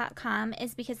claudiachan.com,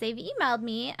 is because they've emailed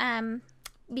me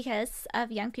because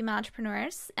of young female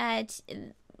entrepreneurs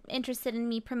interested in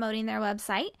me promoting their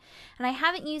website. And I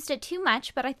haven't used it too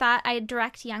much, but I thought I'd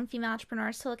direct young female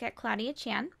entrepreneurs to look at Claudia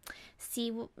Chan.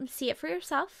 See it for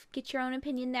yourself. Get your own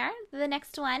opinion there. The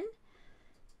next one,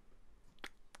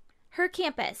 Her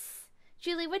Campus.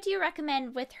 Julie, what do you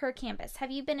recommend with Her Campus?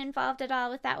 Have you been involved at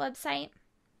all with that website?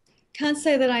 Can't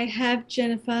say that I have,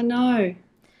 Jennifer, no.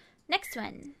 Next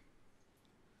one.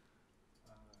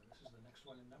 This is the next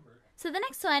one in number. So the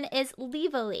next one is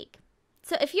Leave a League.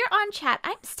 So if you're on chat,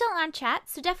 I'm still on chat,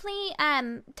 so definitely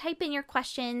type in your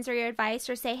questions or your advice,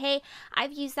 or say, hey,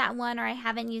 I've used that one, or I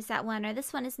haven't used that one, or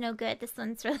this one is no good, this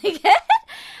one's really good.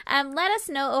 Let us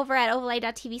know over at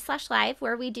ovalite.tv/live,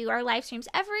 where we do our live streams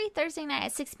every Thursday night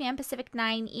at 6 p.m. Pacific,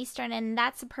 9 Eastern, and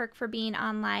that's a perk for being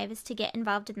on live, is to get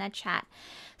involved in that chat.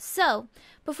 So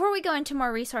before we go into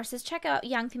more resources, check out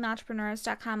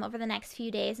youngfemaleentrepreneurs.com over the next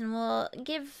few days, and we'll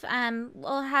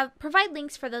provide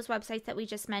links for those websites that we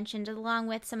just mentioned, along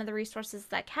with some of the resources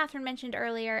that Kathryn mentioned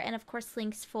earlier, and of course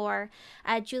links for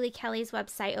Julie Kelly's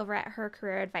website over at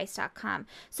hercareeradvice.com.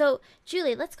 So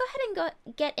Julie, let's go ahead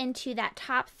and get into that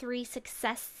top 3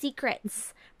 success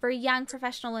secrets for young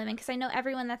professional women, because I know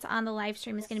everyone that's on the live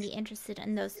stream is going to be interested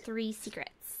in those 3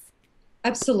 secrets.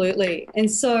 Absolutely.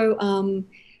 And so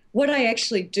what I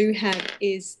actually do have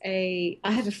is I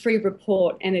have a free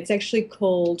report, and it's actually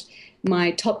called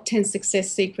My Top 10 Success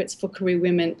Secrets for Career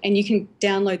Women. And you can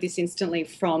download this instantly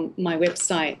from my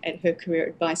website at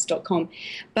hercareeradvice.com.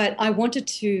 But I wanted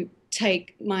to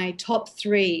take my top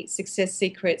 3 success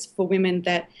secrets for women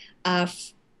that are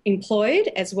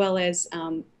employed, as well as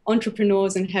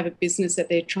entrepreneurs and have a business that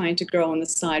they're trying to grow on the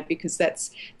side, because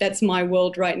that's my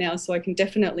world right now, so I can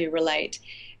definitely relate.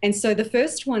 And so the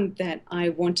first one that I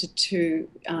wanted to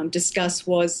discuss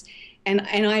was, and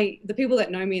the people that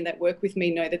know me and that work with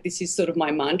me know that this is sort of my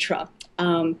mantra.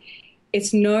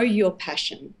 It's know your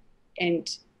passion. And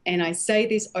I say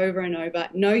this over and over,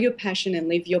 know your passion and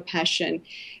live your passion,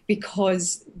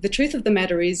 because the truth of the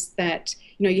matter is that,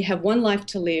 you know, you have one life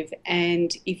to live,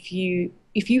 and if you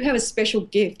have a special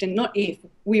gift, and not if,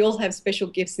 we all have special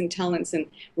gifts and talents and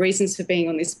reasons for being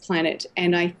on this planet.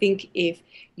 And I think if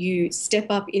you step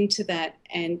up into that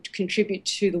and contribute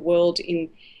to the world in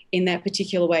that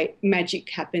particular way, magic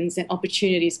happens and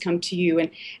opportunities come to you.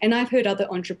 And I've heard other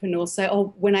entrepreneurs say,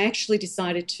 oh, when I actually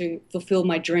decided to fulfill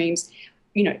my dreams,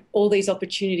 you know, all these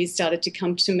opportunities started to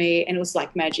come to me, and it was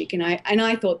like magic. And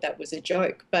I thought that was a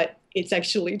joke, but it's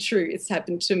actually true. It's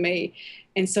happened to me.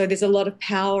 And so there's a lot of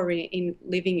power in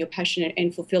living your passion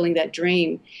and fulfilling that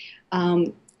dream.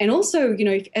 And also, you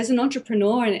know, as an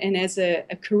entrepreneur and as a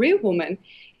career woman,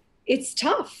 it's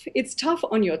tough. It's tough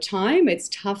on your time. It's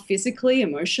tough physically,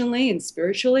 emotionally, and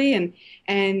spiritually.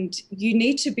 And you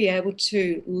need to be able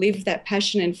to live that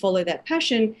passion and follow that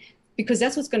passion, because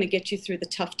that's what's going to get you through the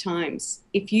tough times.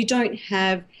 If you don't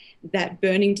have that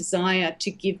burning desire to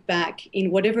give back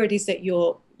in whatever it is that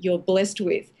you're blessed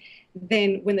with,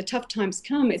 then when the tough times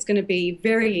come, it's going to be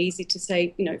very easy to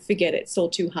say, you know, forget it, it's all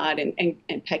too hard,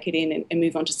 and pack it in and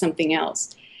move on to something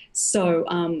else. So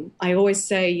I always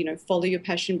say, you know, follow your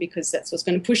passion, because that's what's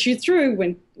going to push you through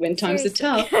when times are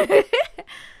tough.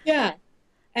 Yeah.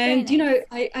 And, you know,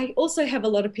 I also have a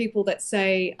lot of people that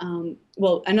say,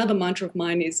 well, another mantra of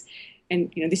mine is, and,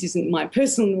 you know, this isn't my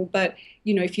personal, but,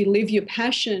 you know, if you live your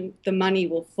passion, the money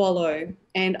will follow.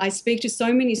 And I speak to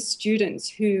so many students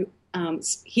who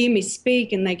hear me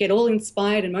speak, and they get all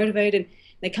inspired and motivated,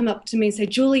 They come up to me and say,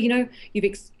 Julie,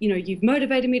 you've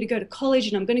motivated me to go to college,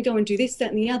 and I'm going to go and do this,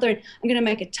 that, and the other. And I'm going to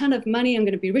make a ton of money. I'm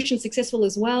going to be rich and successful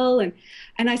as well. And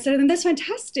I said to them, that's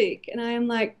fantastic. And I am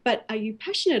like, but are you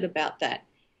passionate about that?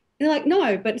 And they're like,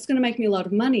 no, but it's going to make me a lot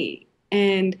of money.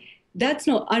 And that's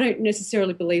not, I don't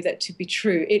necessarily believe that to be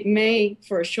true. It may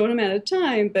for a short amount of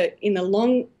time, but in the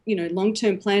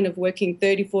long-term plan of working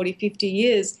 30, 40, 50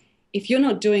 years, if you're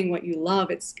not doing what you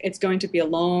love, it's going to be a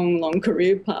long, long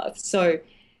career path. So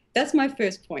that's my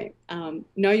first point.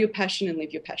 Know your passion and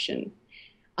live your passion.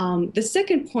 The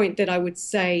second point that I would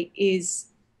say is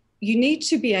you need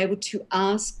to be able to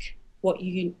ask for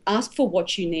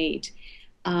what you need.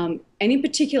 And in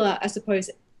particular, I suppose,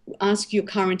 ask your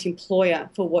current employer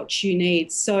for what you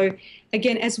need. So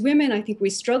again, as women, I think we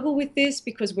struggle with this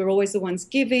because we're always the ones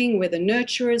giving, we're the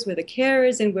nurturers, we're the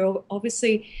carers, and we're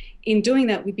obviously, in doing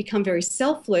that, we become very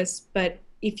selfless. But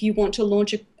if you want to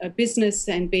launch a business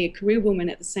and be a career woman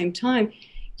at the same time,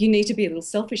 you need to be a little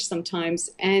selfish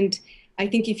sometimes. And I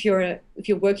think if you're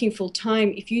working full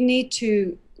time, if you need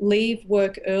to leave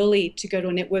work early to go to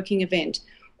a networking event,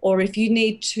 or if you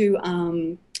need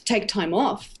to take time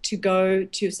off to go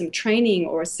to some training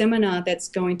or a seminar that's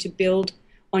going to build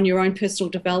on your own personal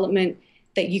development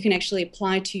that you can actually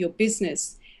apply to your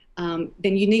business,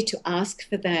 then you need to ask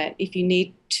for that. If you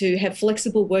need to have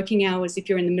flexible working hours, if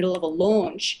you're in the middle of a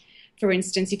launch, for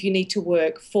instance, if you need to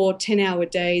work 4 10-hour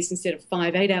days instead of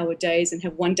 5 8-hour days and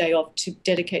have one day off to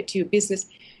dedicate to your business,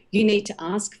 you need to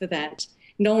ask for that.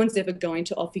 No one's ever going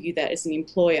to offer you that as an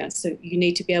employer, so you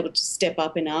need to be able to step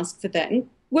up and ask for that. And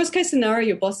worst case scenario,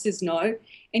 your boss says no,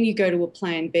 and you go to a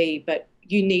plan B, but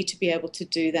you need to be able to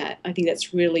do that. I think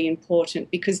that's really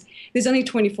important because there's only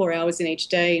 24 hours in each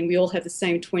day, and we all have the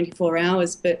same 24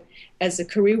 hours, but as a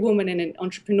career woman and an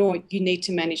entrepreneur, you need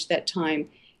to manage that time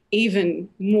even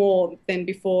more than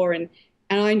before. And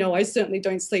I know I certainly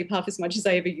don't sleep half as much as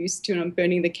I ever used to, and I'm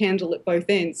burning the candle at both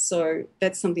ends. So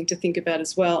that's something to think about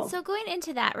as well. So going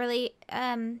into that, really,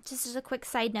 just as a quick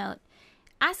side note,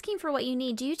 asking for what you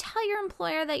need, do you tell your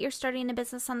employer that you're starting a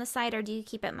business on the side, or do you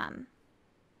keep it mum?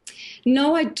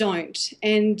 No, I don't.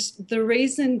 And the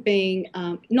reason being,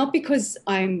 not because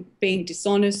I'm being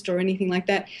dishonest or anything like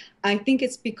that. I think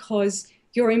it's because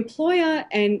your employer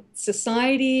and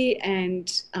society and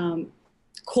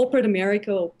corporate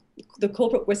America, or the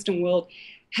corporate Western world,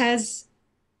 has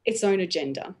its own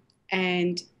agenda.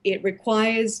 And it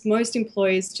requires most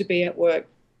employers to be at work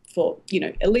for,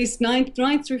 at least 9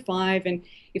 through 5. And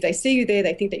if they see you there,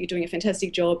 they think that you're doing a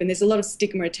fantastic job. And there's a lot of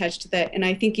stigma attached to that. And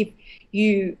I think if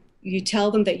you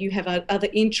tell them that you have other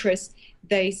interests,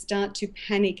 they start to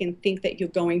panic and think that you're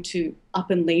going to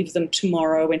up and leave them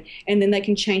tomorrow. And then they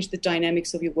can change the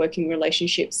dynamics of your working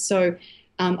relationships. So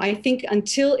I think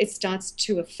until it starts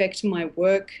to affect my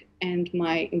work and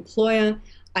my employer,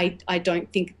 I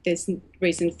don't think there's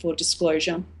reason for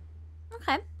disclosure.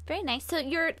 Okay. Very nice. So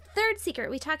your third secret,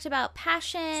 we talked about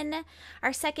passion.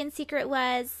 Our second secret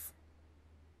was?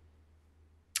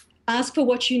 Ask for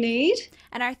what you need.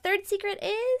 And our third secret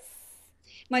is?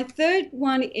 My third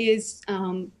one is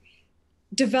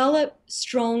develop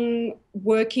strong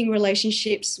working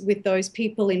relationships with those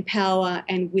people in power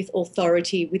and with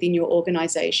authority within your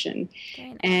organization. Very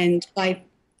nice. And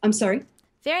I'm sorry?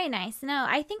 Very nice. No,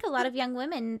 I think a lot of young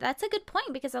women, that's a good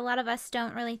point because a lot of us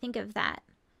don't really think of that.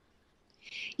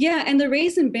 Yeah, and the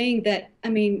reason being that,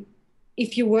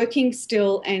 if you're working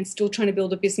still and still trying to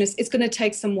build a business, it's going to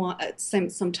take some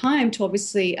time to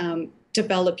obviously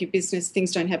develop your business.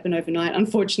 Things don't happen overnight,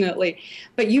 unfortunately.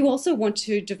 But you also want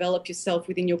to develop yourself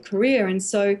within your career. And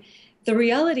so the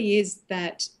reality is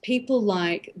that people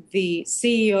like the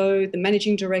CEO, the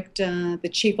managing director, the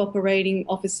chief operating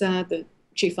officer, the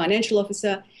chief financial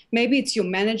officer, maybe it's your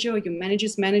manager or your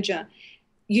manager's manager,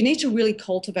 you need to really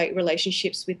cultivate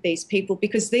relationships with these people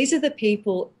because these are the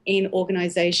people in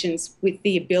organizations with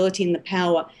the ability and the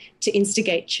power to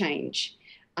instigate change.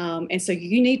 And so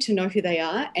you need to know who they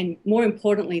are, and more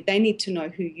importantly, they need to know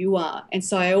who you are. And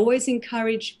so I always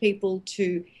encourage people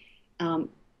to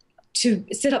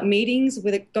set up meetings,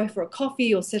 whether go for a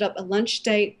coffee or set up a lunch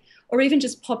date, or even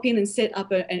just pop in and set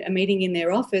up a meeting in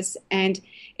their office and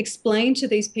explain to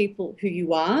these people who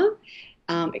you are.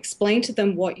 Explain to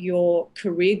them what your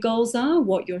career goals are,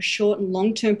 what your short and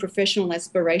long-term professional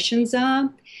aspirations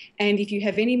are, and if you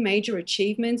have any major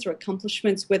achievements or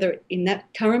accomplishments, whether in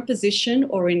that current position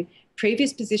or in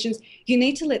previous positions, you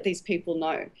need to let these people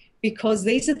know because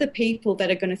these are the people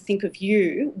that are going to think of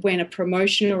you when a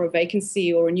promotion or a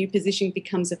vacancy or a new position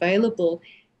becomes available.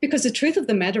 Because the truth of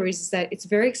the matter is that it's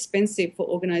very expensive for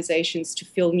organizations to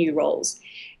fill new roles,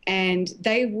 and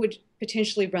they would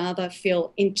potentially rather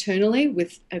feel internally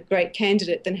with a great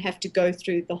candidate than have to go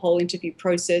through the whole interview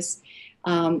process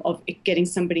of getting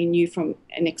somebody new from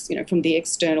from the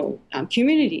external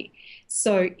community.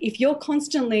 So if you're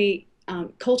constantly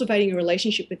cultivating a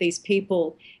relationship with these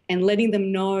people and letting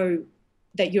them know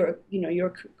that you're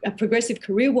a progressive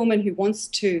career woman who wants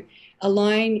to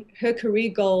align her career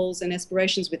goals and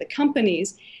aspirations with the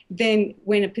company's, then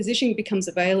when a position becomes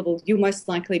available, you'll most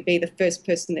likely be the first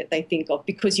person that they think of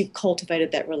because you've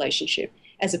cultivated that relationship,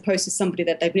 as opposed to somebody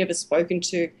that they've never spoken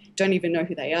to, don't even know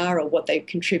who they are or what they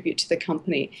contribute to the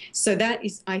company. So that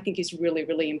is, I think, is really,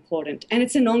 really important. And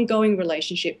it's an ongoing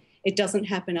relationship. It doesn't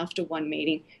happen after one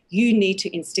meeting. You need to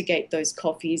instigate those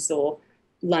coffees or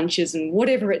lunches and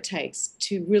whatever it takes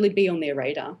to really be on their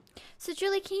radar. So,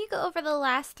 Julie, can you go over the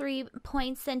last 3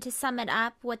 points then to sum it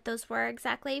up, what those were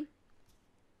exactly?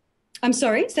 I'm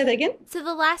sorry, say that again? So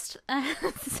the last...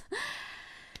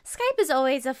 Skype is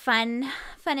always a fun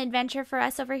adventure for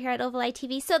us over here at Oval Eye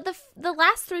TV. So the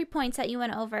last 3 points that you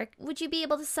went over, would you be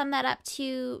able to sum that up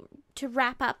to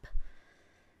wrap up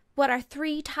what our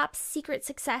 3 top secret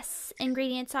success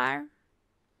ingredients are?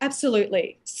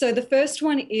 Absolutely. So the first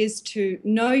one is to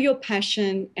know your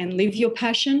passion and live your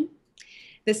passion.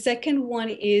 The second one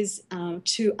is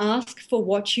to ask for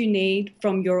what you need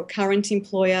from your current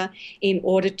employer in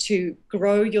order to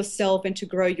grow yourself and to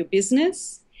grow your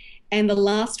business. And the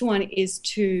last one is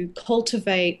to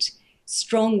cultivate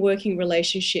strong working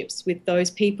relationships with those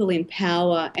people in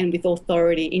power and with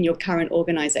authority in your current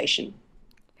organization.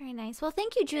 Very nice. Well,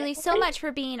 thank you, Julie, so much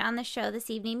for being on the show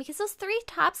this evening, because those 3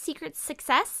 top secret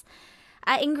success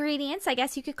ingredients, I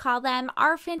guess you could call them,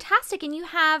 are fantastic. And you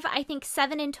have, I think,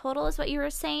 7 in total is what you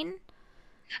were saying?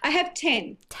 I have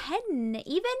 10. 10,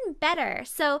 even better.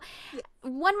 So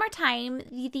one more time,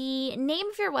 the name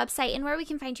of your website and where we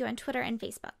can find you on Twitter and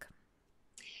Facebook.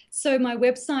 So my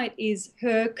website is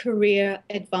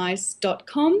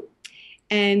hercareeradvice.com.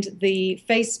 And the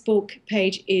Facebook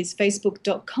page is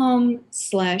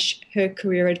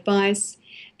facebook.com/hercareeradvice.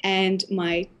 And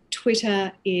my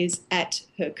Twitter is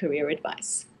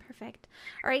 @hercareeradvice. Perfect.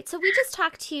 All right, so we just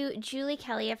talked to Julie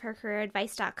Kelly of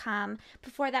hercareeradvice.com.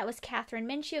 Before that was Kathryn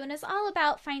Minshew, and it's all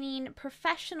about finding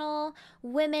professional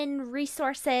women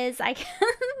resources,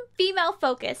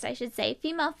 female-focused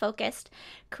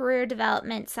career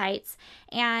development sites.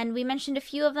 And we mentioned a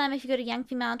few of them. If you go to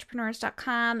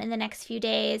youngfemaleentrepreneurs.com in the next few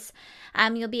days,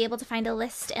 you'll be able to find a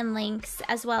list and links,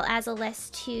 as well as a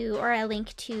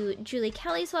link to Julie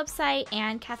Kelly's website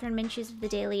and Kathryn Minshew's of the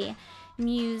Daily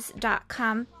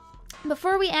Muse.com.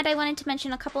 Before we end, I wanted to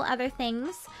mention a couple other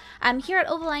things. Here at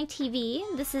Oval Eye TV,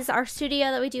 this is our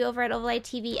studio that we do over at Oval Eye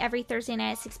TV every Thursday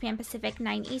night at 6 p.m. Pacific,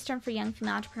 9 Eastern for Young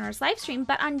Female Entrepreneurs live stream.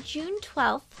 But on June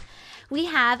 12th, we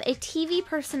have a TV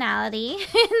personality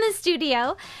in the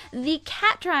studio, the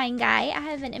cat drawing guy. I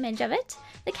have an image of it.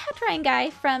 The cat drawing guy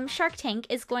from Shark Tank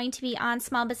is going to be on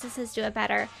Small Businesses Do It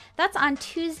Better. That's on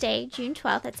Tuesday, June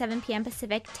 12th at 7 p.m.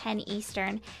 Pacific, 10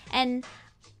 Eastern. And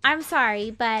I'm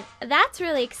sorry, but that's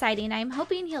really exciting. I'm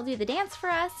hoping he'll do the dance for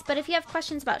us. But if you have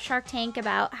questions about Shark Tank,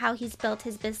 about how he's built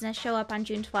his business, show up on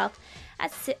June 12th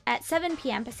at 7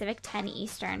 p.m. Pacific, 10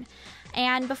 Eastern.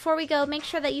 And before we go, make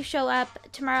sure that you show up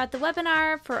tomorrow at the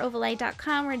webinar for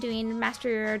ovaleye.com. We're doing Master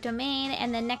Your Domain.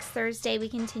 And then next Thursday, we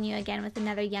continue again with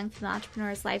another Young Female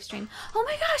Entrepreneurs live stream. Oh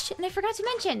my gosh, and I forgot to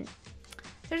mention,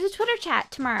 there's a Twitter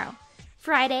chat tomorrow.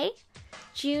 Friday,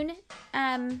 June,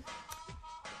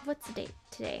 what's the date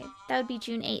today? That would be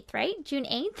June 8th, right? June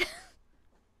 8th?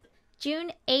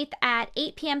 June 8th at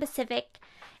 8 p.m. Pacific,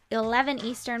 11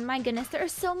 Eastern. My goodness, there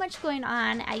is so much going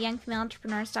on at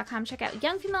youngfemaleentrepreneurs.com. Check out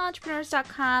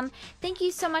youngfemaleentrepreneurs.com. Thank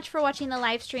you so much for watching the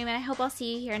live stream, and I hope I'll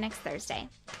see you here next Thursday.